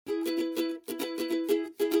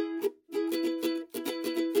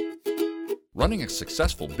Running a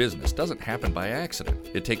successful business doesn't happen by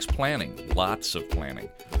accident. It takes planning, lots of planning.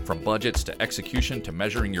 From budgets to execution to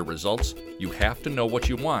measuring your results, you have to know what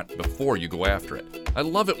you want before you go after it. I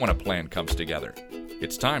love it when a plan comes together.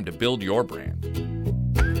 It's time to build your brand.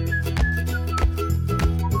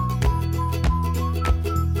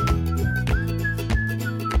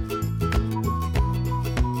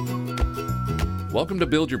 Welcome to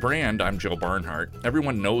Build Your Brand. I'm Joe Barnhart.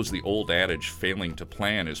 Everyone knows the old adage, failing to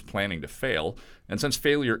plan is planning to fail. And since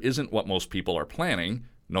failure isn't what most people are planning,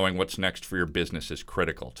 knowing what's next for your business is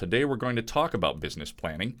critical. Today we're going to talk about business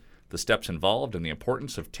planning, the steps involved, and the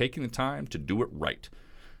importance of taking the time to do it right.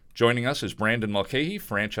 Joining us is Brandon Mulcahy,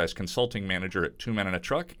 Franchise Consulting Manager at Two Men and a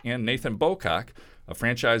Truck, and Nathan Bocock, a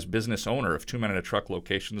franchise business owner of Two Men and a Truck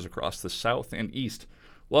locations across the South and East.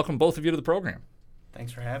 Welcome both of you to the program.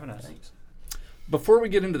 Thanks for having us. Thanks. Before we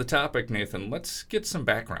get into the topic, Nathan, let's get some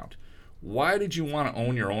background. Why did you want to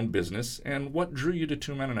own your own business, and what drew you to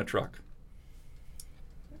Two Men and a Truck?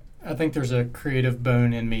 I think there's a creative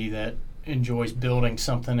bone in me that enjoys building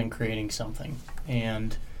something and creating something.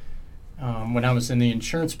 And when I was in the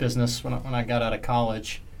insurance business, when I got out of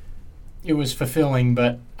college, it was fulfilling,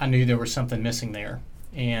 but I knew there was something missing there.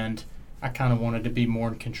 And I kind of wanted to be more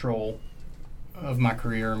in control of my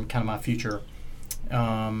career and kind of my future.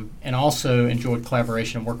 And also enjoyed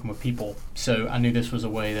collaboration and working with people. So I knew this was a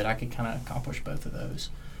way that I could kind of accomplish both of those.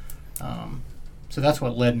 So that's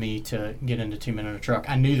what led me to get into Two Men and a Truck.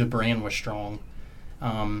 I knew the brand was strong.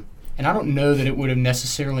 And I don't know that it would have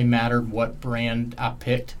necessarily mattered what brand I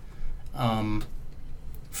picked.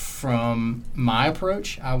 From my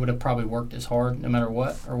approach, I would have probably worked as hard no matter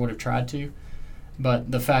what, or would have tried to. But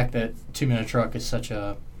the fact that Two Men and a Truck is such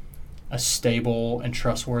a stable and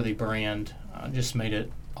trustworthy brand just made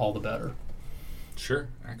it all the better. Sure,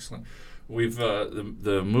 excellent. We've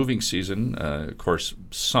the moving season, of course.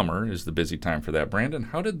 Summer is the busy time for that. Brandon,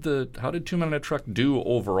 how did Two Men and a Truck do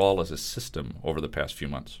overall as a system over the past few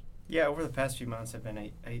months? Yeah, over the past few months have been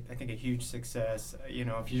I think a huge success. You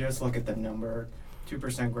know, if you just look at the number,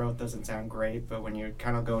 2% growth doesn't sound great, but when you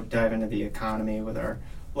kind of go dive into the economy with our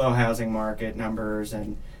low housing market numbers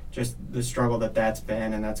and just the struggle that's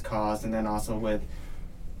been and that's caused, and then also with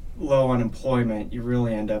low unemployment, you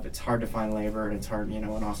really end up, it's hard to find labor, and it's hard, and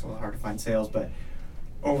also hard to find sales. But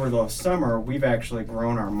over the summer, we've actually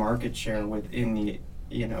grown our market share within the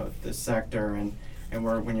sector, and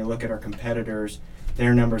when you look at our competitors,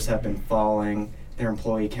 their numbers have been falling, their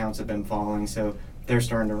employee counts have been falling, so they're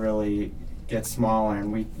starting to really get smaller,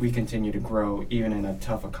 and we continue to grow even in a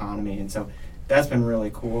tough economy, and so that's been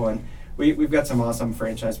really cool. And we've got some awesome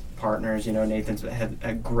franchise partners. Nathan's had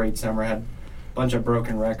a great summer, had bunch of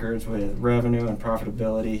broken records with revenue and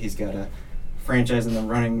profitability. He's got a franchise in the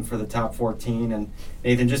running for the top 14. And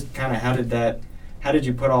Nathan, just kind of how did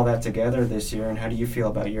you put all that together this year, and how do you feel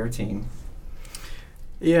about your team?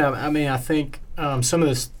 Yeah, I mean, I think some of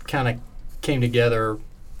this kind of came together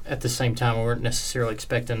at the same time. We weren't necessarily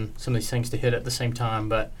expecting some of these things to hit at the same time,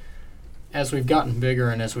 but as we've gotten bigger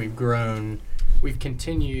and as we've grown, we've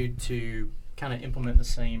continued to kind of implement the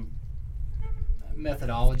same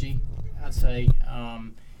methodology, I'd say,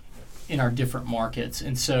 in our different markets.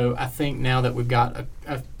 And so I think now that we've got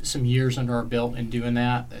some years under our belt in doing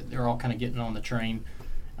that, they're all kind of getting on the train,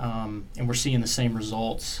 and we're seeing the same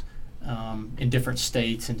results in different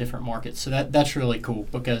states and different markets. So that's really cool,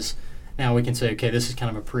 because now we can say, okay, this is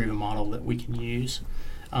kind of a proven model that we can use.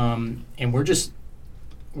 And we're just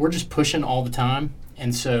pushing all the time.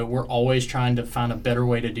 And so we're always trying to find a better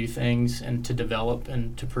way to do things and to develop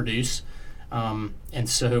and to produce. And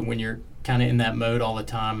so when you're kind of in that mode all the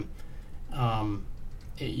time,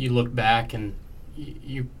 you look back and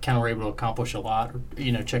you kind of were able to accomplish a lot,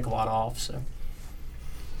 or, check a lot off.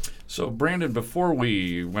 So Brandon, before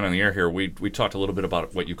we went on the air here, we talked a little bit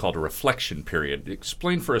about what you called a reflection period.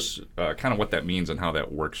 Explain for us kind of what that means and how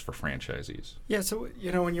that works for franchisees. Yeah, so,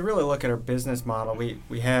 when you really look at our business model,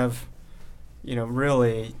 we have,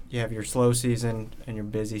 really you have your slow season and your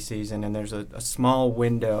busy season, and there's a small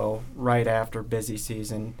window right after busy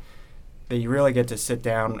season that you really get to sit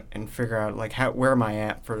down and figure out, like, where am I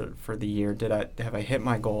at for the year? Have I hit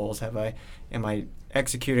my goals? Am I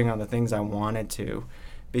executing on the things I wanted to?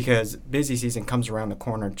 Because busy season comes around the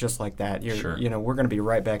corner just like that. Sure. We're going to be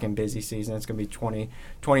right back in busy season. It's going to be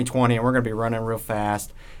 2020, and we're going to be running real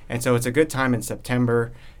fast. And so it's a good time in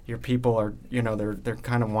September. Your people are, they're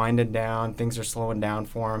kind of winding down. Things are slowing down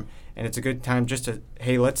for them. And it's a good time just to,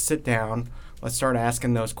 hey, let's sit down. Let's start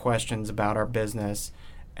asking those questions about our business,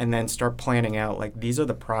 and then start planning out, like, these are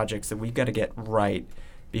the projects that we've got to get right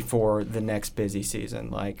before the next busy season.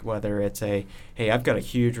 Like, whether it's hey, I've got a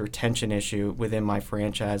huge retention issue within my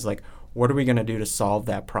franchise, like, what are we going to do to solve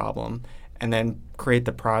that problem, and then create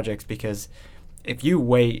the projects. Because if you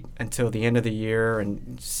wait until the end of the year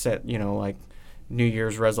and set, like New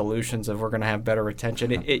Year's resolutions of we're going to have better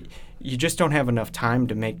retention, you just don't have enough time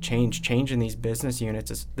to make change. Change in these business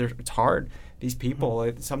units, it's hard. These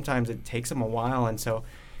people, sometimes it takes them a while. And so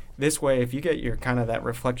this way, if you get your kind of that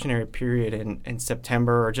reflectionary period in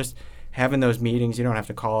September, or just having those meetings, you don't have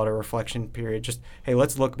to call it a reflection period. Just, hey,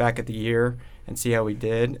 let's look back at the year and see how we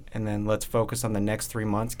did, and then let's focus on the next 3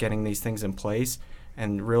 months getting these things in place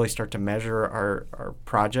and really start to measure our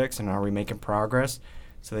projects and are we making progress,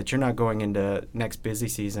 so that you're not going into next busy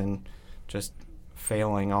season just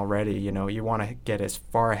failing already. You want to get as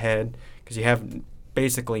far ahead, because you have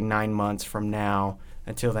basically 9 months from now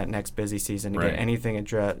until that next busy season to get anything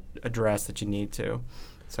addressed that you need to.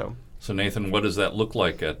 So Nathan, what does that look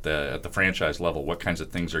like at the franchise level? What kinds of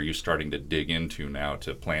things are you starting to dig into now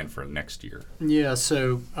to plan for next year? Yeah,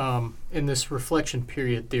 so in this reflection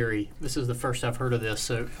period theory, this is the first I've heard of this,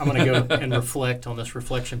 so I'm going to go and reflect on this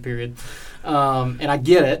reflection period. And I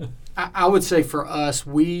get it. I would say for us,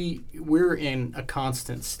 we're in a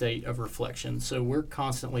constant state of reflection. So we're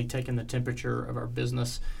constantly taking the temperature of our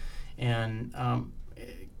business and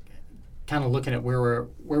kind of looking at where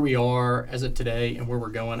we are as of today and where we're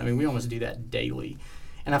going. I mean, we almost do that daily.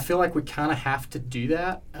 And I feel like we kind of have to do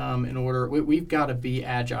that in order. We've got to be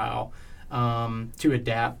agile to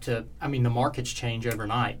adapt to, the markets change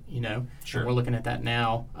overnight, Sure. And we're looking at that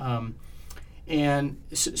now. And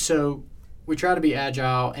so we try to be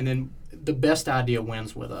agile, and then the best idea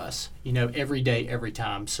wins with us, every day, every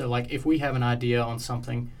time. So like if we have an idea on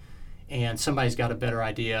something and somebody's got a better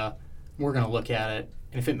idea, we're going to look at it.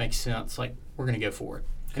 And if it makes sense, like, we're going to go for it.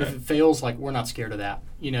 Okay. And if it fails, like, we're not scared of that,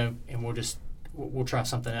 and we'll try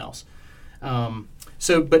something else.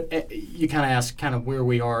 But you kind of ask kind of where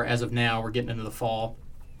we are as of now. We're getting into the fall.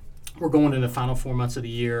 We're going into the final 4 months of the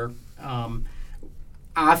year.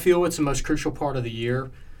 I feel it's the most crucial part of the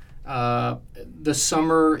year. The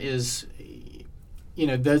summer is,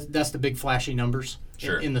 that's the big flashy numbers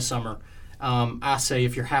in the summer. I say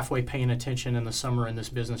if you're halfway paying attention in the summer in this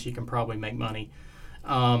business, you can probably make money.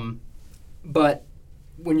 But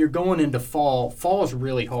when you're going into fall is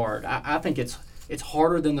really hard. I think it's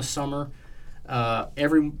harder than the summer.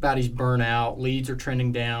 Everybody's burnt out. Leads are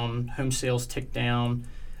trending down. Home sales tick down.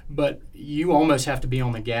 But you almost have to be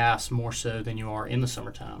on the gas more so than you are in the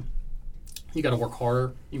summertime. You got to work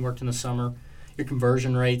harder. You worked in the summer. Your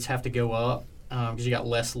conversion rates have to go up because you got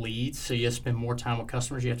less leads. So you have to spend more time with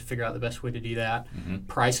customers. You have to figure out the best way to do that. Mm-hmm.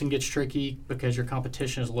 Pricing gets tricky because your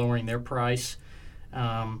competition is lowering their price.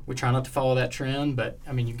 We try not to follow that trend, but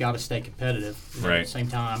you've got to stay competitive at the same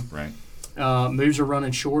time. Right. Moves are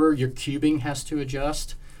running shorter. Your cubing has to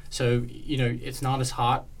adjust. So, it's not as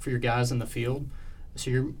hot for your guys in the field. So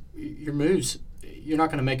your moves, you're not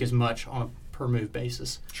going to make as much on a per move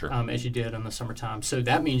basis as you did in the summertime. So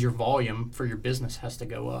that means your volume for your business has to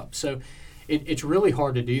go up. So it's really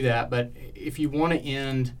hard to do that. But if you want to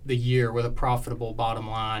end the year with a profitable bottom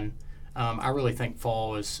line, I really think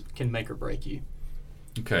fall can make or break you.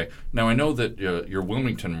 Okay. Now, I know that your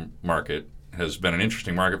Wilmington market has been an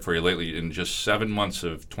interesting market for you lately. In just 7 months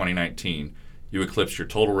of 2019, you eclipsed your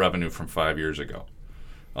total revenue from 5 years ago.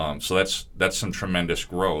 So that's some tremendous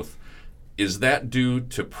growth. Is that due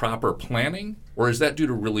to proper planning, or is that due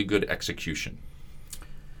to really good execution?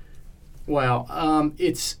 Well,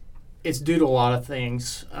 it's due to a lot of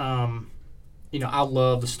things. I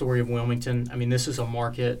love the story of Wilmington. This is a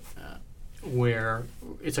market where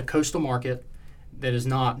it's a coastal market that is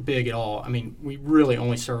not big at all. We really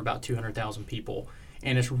only serve about 200,000 people,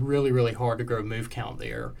 and it's really, really hard to grow move count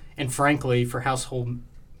there. And frankly, for household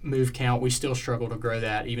move count, we still struggle to grow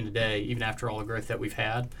that even today, even after all the growth that we've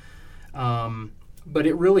had. But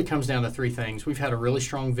it really comes down to three things. We've had a really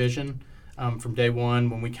strong vision from day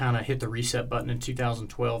one when we kind of hit the reset button in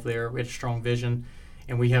 2012 there. We had a strong vision,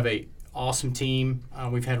 and we have a awesome team.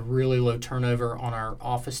 We've had really low turnover on our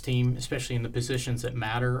office team, especially in the positions that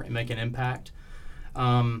matter and make an impact.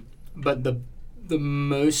 But the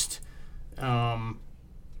most,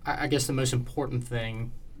 I guess the most important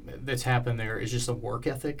thing that's happened there is just the work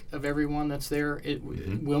ethic of everyone that's there.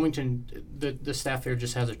 Wilmington, the staff there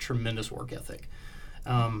just has a tremendous work ethic.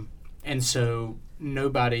 And so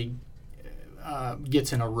nobody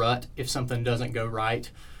gets in a rut if something doesn't go right.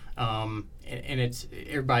 And it's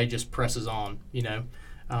everybody just presses on,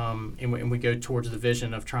 and we go towards the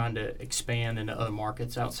vision of trying to expand into other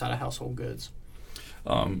markets outside of household goods.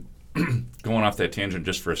 Going off that tangent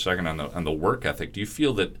just for a second on the work ethic, do you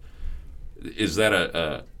feel that is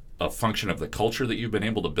that a function of the culture that you've been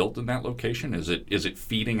able to build in that location? Is it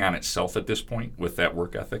feeding on itself at this point with that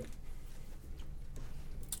work ethic?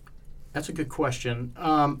 That's a good question.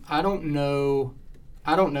 I don't know.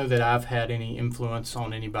 I don't know that I've had any influence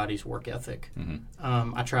on anybody's work ethic.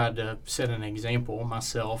 I tried to set an example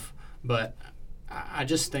myself, but I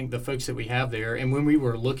just think the folks that we have there, and when we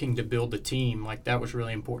were looking to build the team, like that was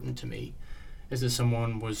really important to me, is that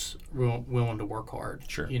someone was willing to work hard.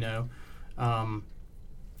 Sure. And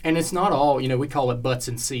it's not all, we call it butts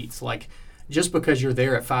and seats. Like, just because you're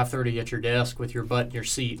there at 5:30 at your desk with your butt in your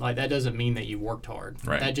seat, like that doesn't mean that you worked hard.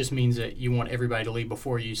 Right. That just means that you want everybody to leave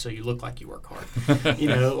before you so you look like you work hard.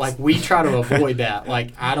 Like we try to avoid that.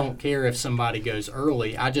 Like, I don't care if somebody goes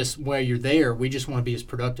early. While you're there, we just want to be as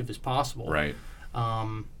productive as possible. Right.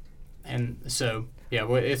 And so,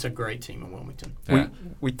 it's a great team in Wilmington. Yeah.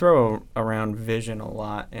 We throw around vision a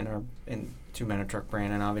lot in Two Minute Truck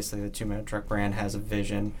brand, and obviously the 2 Minute Truck brand has a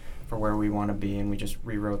vision for where we want to be, and we just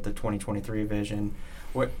rewrote the 2023 vision.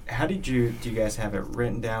 How do you guys have it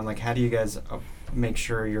written down? Like, how do you guys make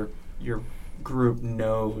sure your group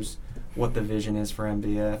knows what the vision is for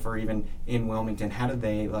MBF, or even in Wilmington? How do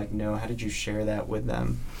they know? How did you share that with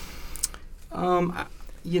them? I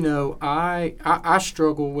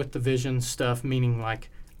struggle with the vision stuff, meaning like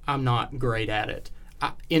I'm not great at it.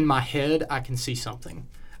 In my head, I can see something.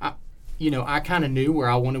 I kind of knew where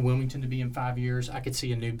I wanted Wilmington to be in 5 years. I could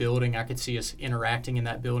see a new building. I could see us interacting in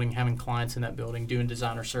that building, having clients in that building, doing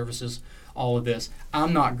designer services, all of this.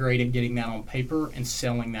 I'm not great at getting that on paper and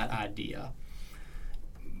selling that idea.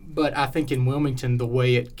 But I think in Wilmington, the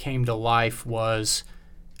way it came to life was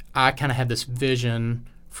I kind of had this vision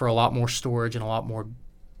for a lot more storage and a lot more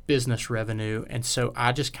business revenue. And so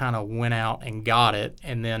I just kind of went out and got it.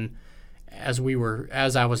 And then as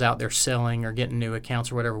I was out there selling or getting new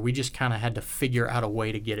accounts or whatever, we just kind of had to figure out a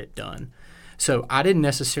way to get it done. So I didn't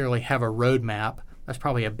necessarily have a roadmap. That's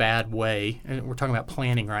probably a bad way. And we're talking about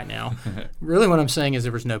planning right now. Really what I'm saying is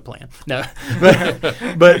there was no plan. No.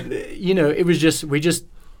 But it was just,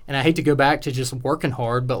 and I hate to go back to just working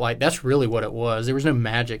hard, but like that's really what it was. There was no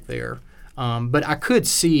magic there. But I could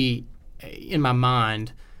see in my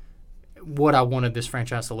mind what I wanted this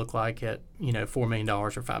franchise to look like at, $4 million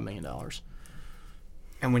or $5 million.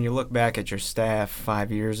 And when you look back at your staff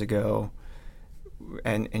 5 years ago,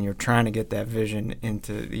 and you're trying to get that vision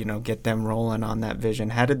into, get them rolling on that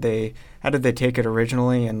vision, how did they take it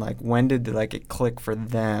originally, and when did it click for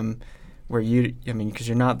them, where because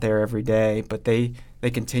you're not there every day, but they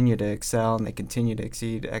continue to excel and they continue to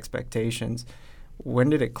exceed expectations.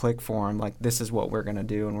 When did it click for them? This is what we're going to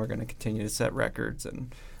do, and we're going to continue to set records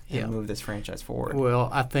and move this franchise forward. Well,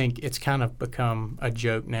 I think it's kind of become a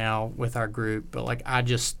joke now with our group, but I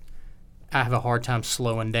have a hard time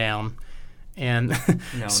slowing down, and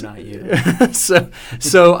no, not you.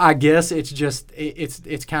 so I guess it's just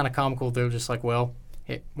it's kind of comical. They're just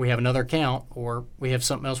we have another account, or we have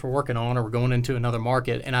something else we're working on, or we're going into another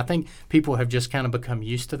market, and I think people have just kind of become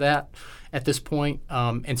used to that at this point,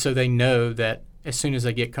 and so they know that as soon as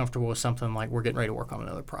they get comfortable with something, we're getting ready to work on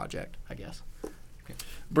another project, I guess.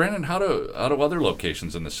 Brandon, how do other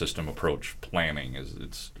locations in the system approach planning?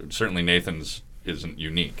 It's certainly Nathan's isn't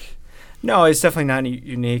unique. No, it's definitely not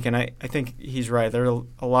unique, and I think he's right. There are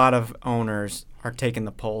a lot of owners are taking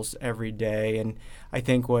the pulse every day, and I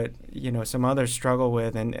think what some others struggle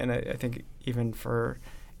with, and I think even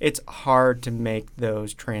it's hard to make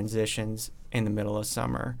those transitions in the middle of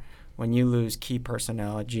summer. When you lose key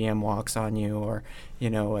personnel, a GM walks on you, or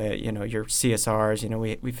your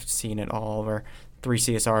CSRs. We've seen it all. Or 3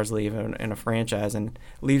 CSRs leave in a franchise and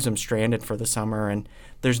leaves them stranded for the summer, and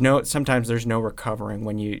sometimes there's no recovering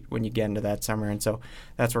when you get into that summer, and so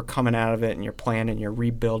that's where coming out of it and you're planning, you're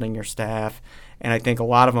rebuilding your staff, and I think a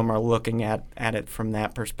lot of them are looking at it from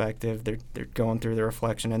that perspective. They're going through the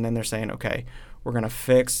reflection, and then they're saying, okay, we're going to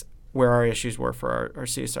fix where our issues were for our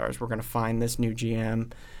CSRs. We're going to find this new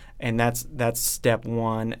GM, and that's step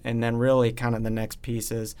one, and then really kind of the next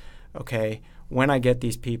piece is, okay, when I get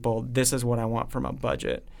these people, this is what I want from a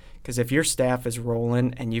budget. Because if your staff is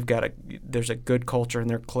rolling and there's a good culture and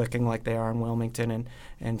they're clicking like they are in Wilmington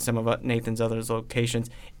and some of Nathan's other locations,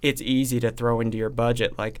 it's easy to throw into your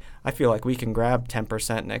budget. I feel like we can grab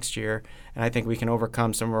 10% next year, and I think we can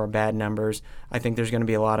overcome some of our bad numbers. I think there's going to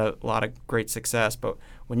be a lot of great success. But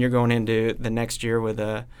when you're going into the next year with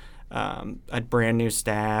a brand new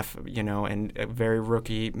staff, and very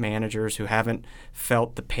rookie managers who haven't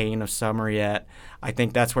felt the pain of summer yet, I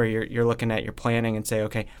think that's where you're looking at your planning and say,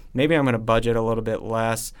 okay, maybe I'm going to budget a little bit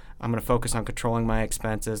less. I'm going to focus on controlling my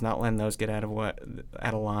expenses, not letting those get out of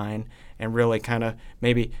line, and really kind of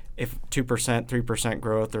maybe if 2%, 3%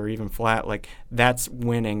 growth or even flat, like that's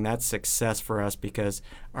winning, that's success for us because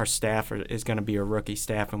our staff is going to be a rookie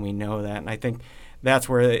staff, and we know that. And I think that's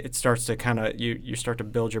where it starts to kind of you start to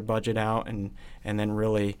build your budget out and then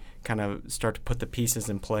really kind of start to put the pieces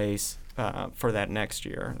in place for that next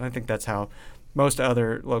year. And I think that's how most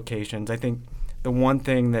other locations. I think the one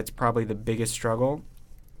thing that's probably the biggest struggle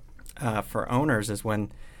for owners is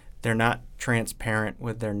when they're not transparent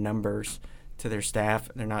with their numbers to their staff.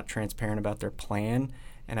 They're not transparent about their plan.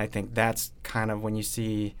 And I think that's kind of when you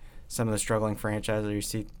see some of the struggling franchises or you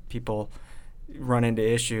see people run into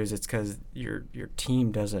issues, it's because your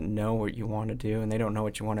team doesn't know what you want to do and they don't know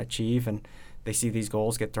what you want to achieve. And they see these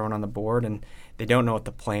goals get thrown on the board and they don't know what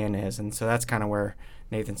the plan is. And so that's kind of where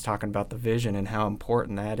Nathan's talking about the vision and how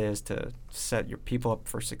important that is to set your people up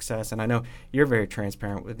for success. And I know you're very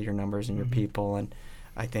transparent with your numbers and your people. And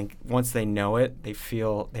I think once they know it, they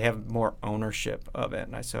feel they have more ownership of it.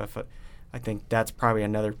 And I think that's probably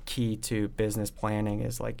another key to business planning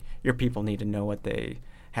is like your people need to know what they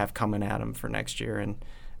have coming at them for next year.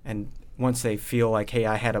 And once they feel like, hey,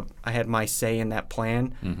 I had my say in that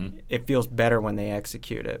plan, it feels better when they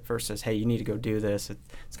execute it versus, hey, you need to go do this.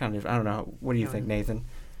 It's kind of, I don't know. What do you think, Nathan?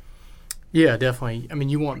 Yeah, definitely. I mean,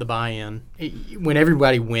 you want the buy-in. When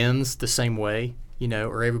everybody wins the same way,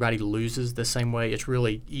 or everybody loses the same way, it's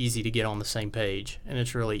really easy to get on the same page, and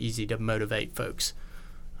it's really easy to motivate folks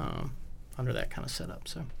under that kind of setup.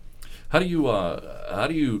 So, how do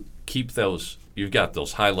you keep those? You've got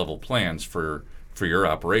those high-level plans for your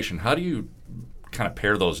operation. How do you kind of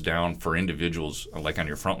pare those down for individuals like on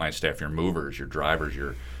your frontline staff, your movers, your drivers,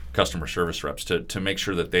 your customer service reps to make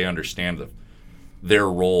sure that they understand their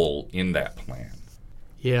role in that plan?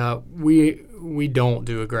 Yeah, we don't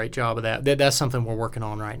do a great job of that. That's something we're working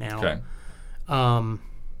on right now. Okay.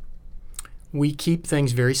 We keep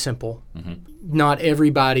things very simple. Not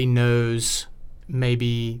everybody knows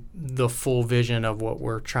maybe the full vision of what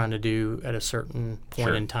we're trying to do at a certain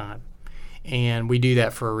point in time. And we do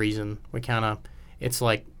that for a reason. It's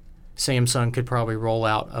like Samsung could probably roll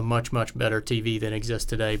out a much, much better TV than exists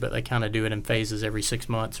today, but they kind of do it in phases every 6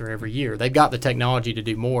 months or every year. They've got the technology to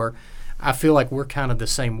do more. I feel like we're kind of the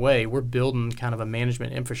same way. We're building kind of a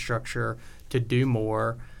management infrastructure to do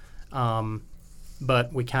more,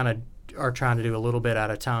 but we kind of are trying to do a little bit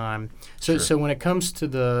at a time. So when it comes to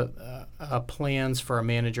the plans for our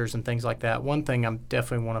managers and things like that, one thing I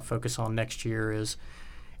definitely want to focus on next year is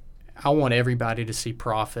I want everybody to see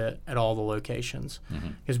profit at all the locations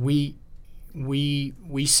because we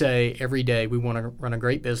say every day we want to run a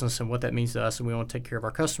great business, and what that means to us, and we want to take care of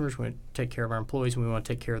our customers, we want to take care of our employees, and we want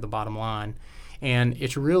to take care of the bottom line. And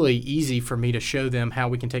it's really easy for me to show them how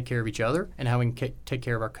we can take care of each other and how we can take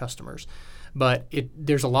care of our customers. But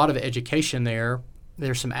there's a lot of education there.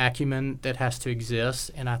 There's some acumen that has to exist,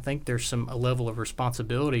 and I think there's a level of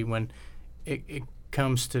responsibility when it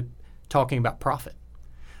comes to talking about profit.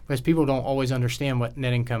 Because people don't always understand what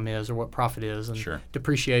net income is or what profit is, and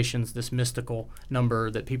depreciation's this mystical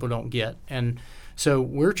number that people don't get. And so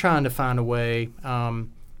we're trying to find a way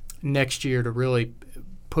next year to really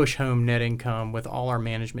push home net income with all our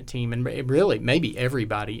management team and really maybe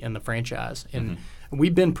everybody in the franchise. And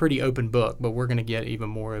we've been pretty open book, but we're going to get even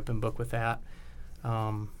more open book with that.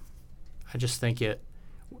 I just think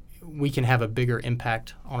we can have a bigger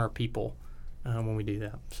impact on our people when we do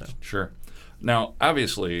that. So. Sure. Now,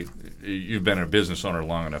 obviously, you've been a business owner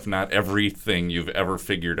long enough. Not everything you've ever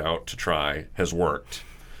figured out to try has worked.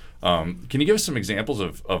 Can you give us some examples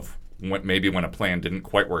of when a plan didn't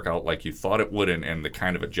quite work out like you thought it would and the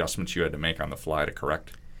kind of adjustments you had to make on the fly to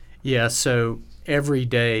correct? Yeah, so every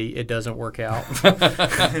day it doesn't work out.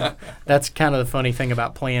 That's kind of the funny thing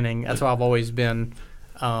about planning. That's why I've always been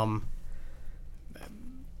probably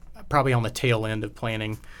on the tail end of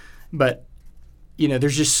planning. But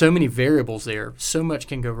there's just so many variables there. So much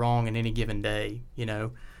can go wrong in any given day.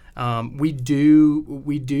 We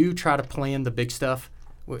do try to plan the big stuff.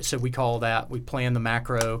 So we call that, we plan the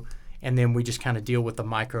macro, and then we just kind of deal with the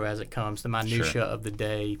micro as it comes, the minutia of the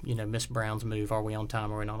day. Miss Brown's move, are we on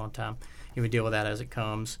time, are we not on time? We deal with that as it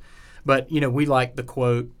comes. But we like the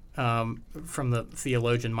quote from the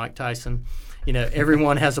theologian Mike Tyson.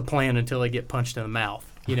 Everyone has a plan until they get punched in the mouth.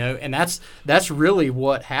 And that's really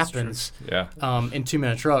what happens in 2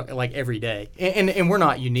 Minute Truck, like every day. And we're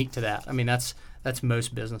not unique to that. I mean, that's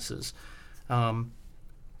most businesses. So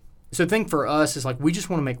the thing for us is like we just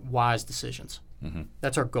want to make wise decisions.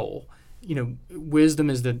 That's our goal. Wisdom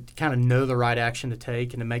is to kind of know the right action to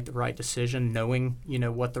take and to make the right decision, knowing,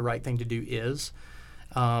 what the right thing to do is.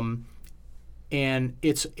 And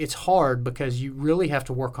it's hard because you really have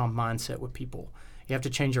to work on mindset with people. You have to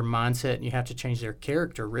change your mindset, and you have to change their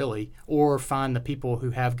character, really, or find the people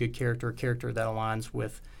who have good character, a character that aligns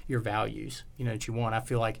with your values, that you want. I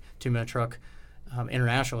feel like 2 Minute Truck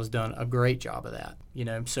International has done a great job of that,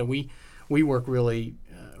 So we work really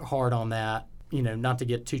hard on that, not to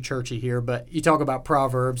get too churchy here, but you talk about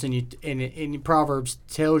Proverbs, and Proverbs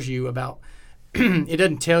tells you about, it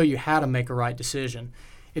doesn't tell you how to make a right decision.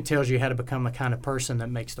 It tells you how to become the kind of person that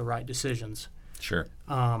makes the right decisions. Sure.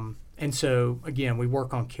 And so, again, we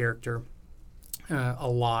work on character a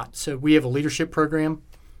lot. So we have a leadership program.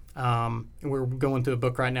 We're going through a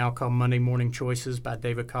book right now called Monday Morning Choices by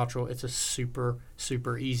David Cottrell. It's a super,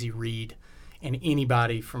 super easy read. And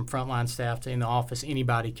anybody from frontline staff to in the office,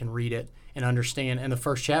 anybody can read it and understand. And the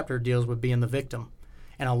first chapter deals with being the victim.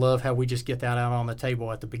 And I love how we just get that out on the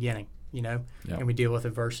table at the beginning, Yep. And we deal with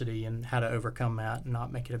adversity and how to overcome that and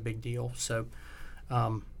not make it a big deal. So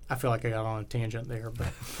I feel like I got on a tangent there, but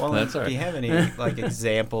well, that's all right. Do you have any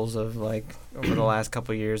examples of over the last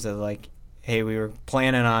couple of years of hey, we were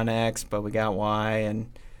planning on X, but we got Y,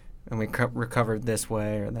 and we recovered this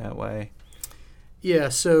way or that way? Yeah,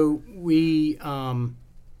 so we, I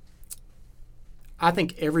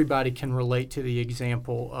think everybody can relate to the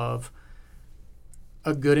example of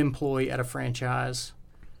a good employee at a franchise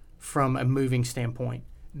from a moving standpoint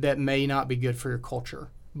that may not be good for your culture,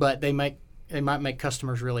 but they might make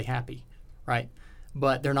customers really happy, right?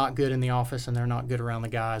 But they're not good in the office, and they're not good around the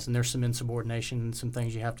guys, and there's some insubordination and some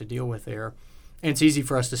things you have to deal with there. And it's easy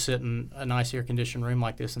for us to sit in a nice air-conditioned room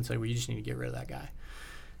like this and say, well, you just need to get rid of that guy.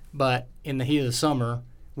 But in the heat of the summer,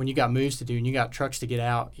 when you got moves to do and you got trucks to get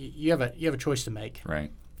out, you have a choice to make.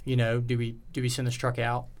 Right. Do we send this truck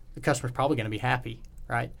out? The customer's probably going to be happy,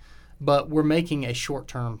 right? But we're making a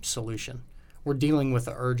short-term solution. We're dealing with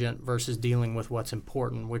the urgent versus dealing with what's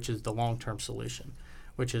important, which is the long-term solution,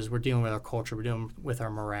 which is we're dealing with our culture, we're dealing with our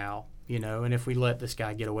morale, and if we let this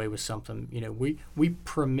guy get away with something, we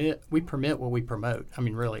permit what we promote. I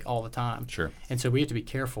mean, really, all the time. Sure. And so we have to be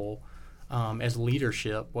careful as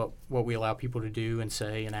leadership what we allow people to do and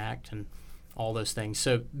say and act and all those things.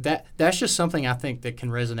 So that's just something I think that can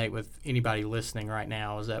resonate with anybody listening right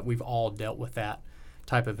now, is that we've all dealt with that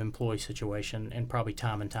type of employee situation, and probably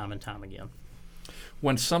time and time and time again.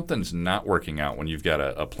 When something's not working out, when you've got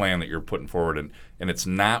a plan that you're putting forward and it's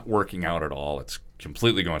not working out at all, it's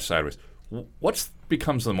completely going sideways, what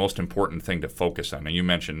becomes the most important thing to focus on? Now, you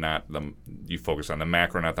mentioned you focus on the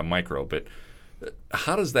macro, not the micro, but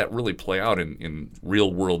how does that really play out in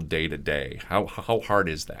real world day to day? How hard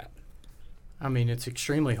is that? I mean, it's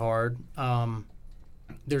extremely hard.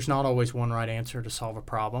 There's not always one right answer to solve a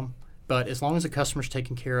problem, but as long as the customer's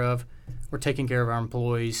taken care of, we're taking care of our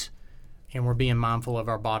employees, and we're being mindful of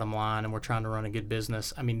our bottom line, and we're trying to run a good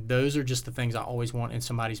business. I mean, those are just the things I always want in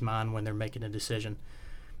somebody's mind when they're making a decision.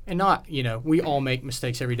 And not, we all make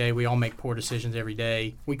mistakes every day. We all make poor decisions every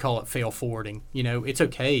day. We call it fail forwarding. It's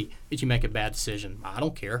okay if you make a bad decision. I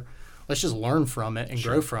don't care. Let's just learn from it and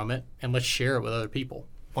Sure. grow from it, and let's share it with other people.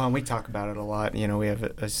 Well, and we talk about it a lot. We have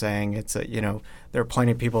a saying. It's there are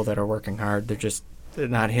plenty of people that are working hard. They're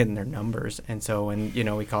not hitting their numbers. And so,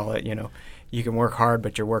 we call it, you can work hard,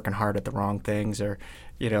 but you're working hard at the wrong things, or,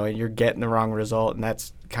 you're getting the wrong result. And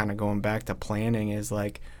that's kind of going back to planning, is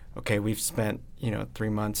okay, we've spent, 3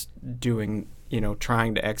 months doing,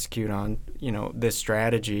 trying to execute on, this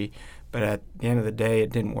strategy, but at the end of the day,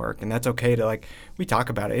 it didn't work. And that's okay to, we talk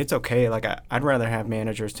about it. It's okay. I'd rather have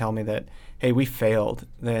managers tell me that, hey, we failed,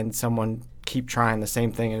 than someone keep trying the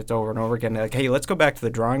same thing and it's over and over again. They're hey, let's go back to the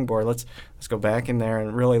drawing board. Let's go back in there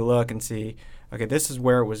and really look and see, okay, this is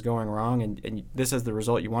where it was going wrong, and this is the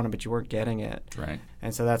result you wanted, but you weren't getting it. Right.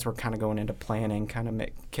 And so that's where kind of going into planning kind of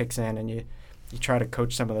kicks in, and you try to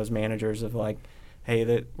coach some of those managers of hey,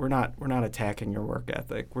 that we're not attacking your work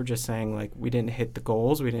ethic. We're just saying we didn't hit the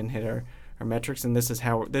goals, we didn't hit our metrics, and this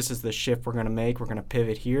is the shift we're going to make. We're going to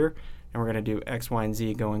pivot here, and we're going to do X, Y, and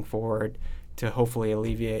Z going forward to hopefully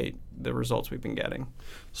alleviate the results we've been getting.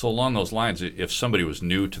 So along those lines, if somebody was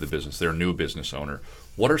new to the business, they're a new business owner,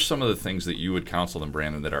 what are some of the things that you would counsel them,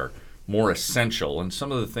 Brandon, that are more essential, and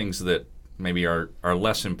some of the things that maybe are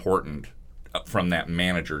less important from that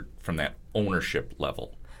manager, from that ownership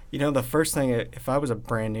level? The first thing, if I was a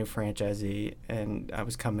brand new franchisee and I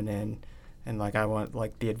was coming in and I want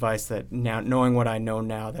the advice that now, knowing what I know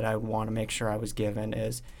now, that I want to make sure I was given,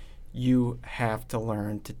 is you have to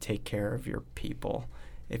learn to take care of your people.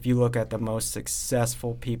 If you look at the most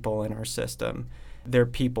successful people in our system, their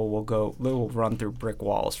people will run through brick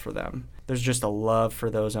walls for them. There's just a love for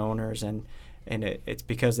those owners, and it's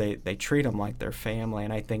because they treat them like their family.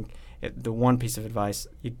 And I think the one piece of advice,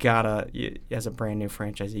 as a brand new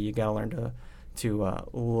franchisee, you gotta learn to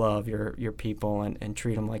love your people and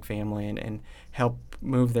treat them like family and help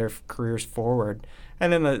move their careers forward.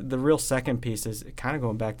 And then the real second piece is kind of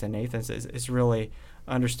going back to Nathan's is really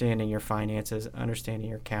understanding your finances, understanding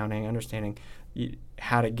your accounting, understanding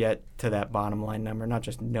how to get to that bottom line number, not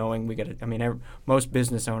just knowing most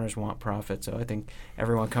business owners want profit, so I think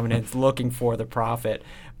everyone coming in is looking for the profit,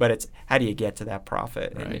 but it's how do you get to that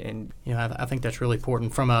profit? Right. And I think that's really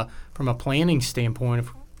important from a planning standpoint.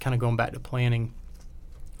 If we're kind of going back to planning,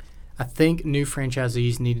 I think new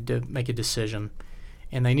franchisees needed to make a decision,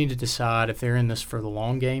 and they need to decide if they're in this for the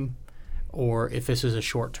long game or if this is a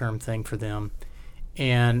short-term thing for them.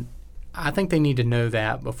 And I think they need to know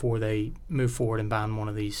that before they move forward and buying one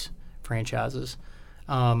of these franchises.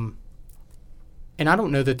 And I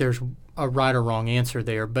don't know that there's a right or wrong answer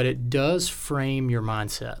there, but it does frame your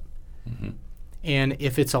mindset. Mm-hmm. And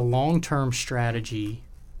if it's a long-term strategy,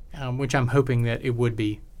 which I'm hoping that it would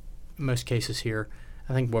be in most cases here,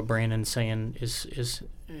 I think what Brandon's saying is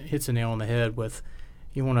hits a nail on the head with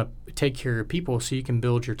you want to take care of your people so you can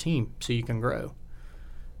build your team, so you can grow.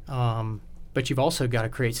 But you've also got to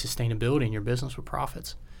create sustainability in your business with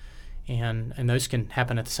profits. And those can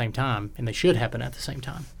happen at the same time, and they should happen at the same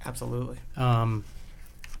time. absolutely.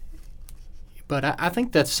 But I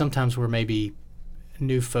think that's sometimes where maybe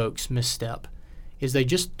new folks misstep, is they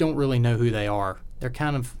just don't really know who they are. They're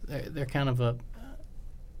kind of a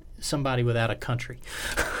somebody without a country.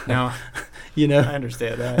 No, I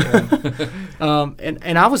understand that. Yeah.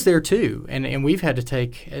 And I was there too, and we've had to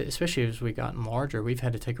take, especially as we've gotten larger, we've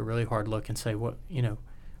had to take a really hard look and say, what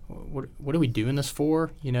are we doing this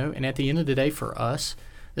for? And at the end of the day, for us,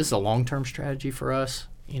 this is a long-term strategy for us.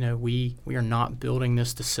 We are not building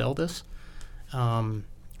this to sell this.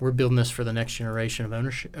 We're building this for the next generation of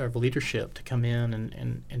ownership, of leadership, to come in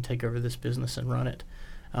and take over this business and run it.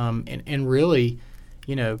 And really,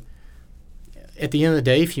 at the end of the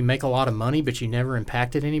day, if you make a lot of money but you never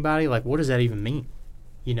impacted anybody, like, what does that even mean?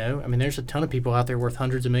 There's a ton of people out there worth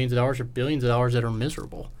hundreds of millions of dollars or billions of dollars that are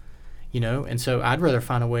miserable, and so I'd rather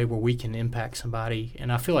find a way where we can impact somebody,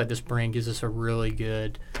 and I feel like this brand gives us a really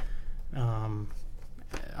good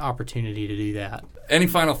opportunity to do that. Any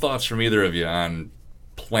final thoughts from either of you on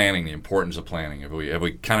planning, the importance of planning? Have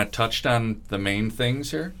we kind of touched on the main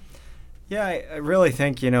things here? Yeah, I really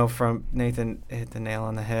think, from Nathan hit the nail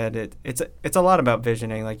on the head. It's a lot about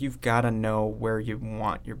visioning. Like, you've got to know where you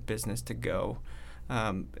want your business to go.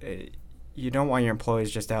 You don't want your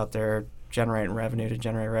employees just out there generating revenue to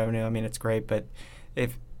generate revenue. It's great, but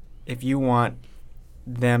if you want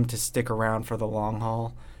them to stick around for the long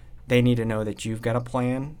haul, they need to know that you've got a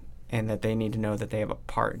plan and that they need to know that they have a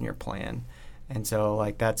part in your plan. And so,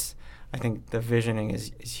 I think the visioning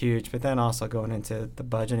is huge, but then also going into the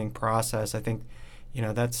budgeting process, I think,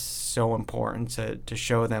 that's so important to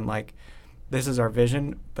show them, like, this is our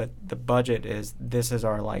vision, but the budget this is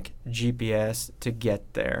our, GPS to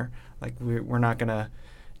get there. Like, we're not going to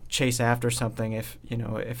chase after something if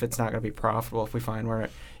it's not going to be profitable. If we find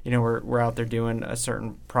we're out there doing a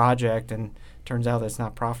certain project and turns out that it's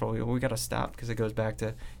not profitable, we got to stop, because it goes back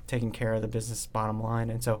to taking care of the business bottom line.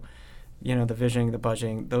 And so, the visioning, the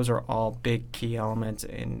budgeting, those are all big key elements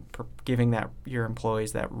in giving your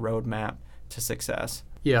employees that roadmap to success.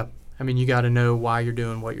 Yeah. You got to know why you're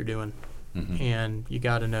doing what you're doing, Mm-hmm. and you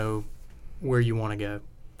got to know where you want to go.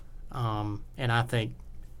 And I think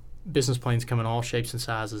business plans come in all shapes and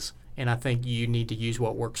sizes, and I think you need to use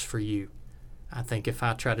what works for you. I think if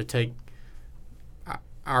I try to take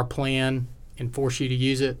our plan and force you to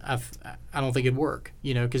use it, I don't think it'd work,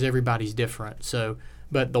 because everybody's different. So,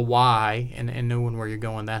 but the why and knowing where you're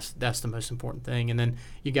going, that's the most important thing. And then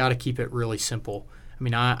you got to keep it really simple.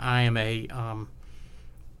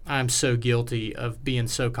 I'm so guilty of being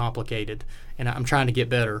so complicated, and I'm trying to get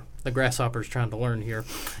better. The grasshopper's trying to learn here,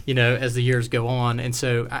 as the years go on. And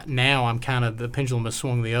so now I'm kind of, the pendulum has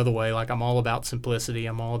swung the other way. Like, I'm all about simplicity.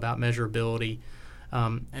 I'm all about measurability.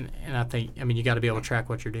 And I think, you got to be able to track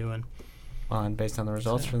what you're doing. Well, and based on the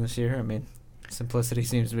results from this year, simplicity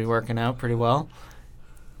seems to be working out pretty well.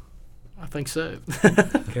 I think so.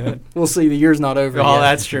 Good. We'll see. The year's not over yet. Oh,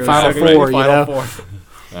 that's true. Final four, Final four.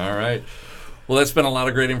 All right. Well, that's been a lot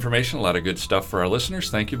of great information, a lot of good stuff for our listeners.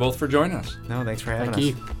 Thank you both for joining us. No, thanks for having us.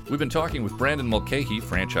 Thank you. We've been talking with Brandon Mulcahy,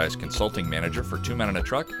 Franchise Consulting Manager for Two Men and a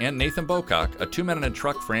Truck, and Nathan Bocock, a Two Men and a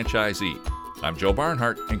Truck franchisee. I'm Joe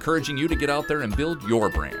Barnhart, encouraging you to get out there and build your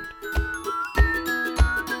brand.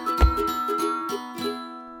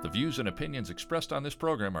 The views and opinions expressed on this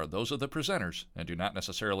program are those of the presenters and do not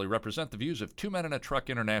necessarily represent the views of Two Men and a Truck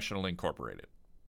International Incorporated.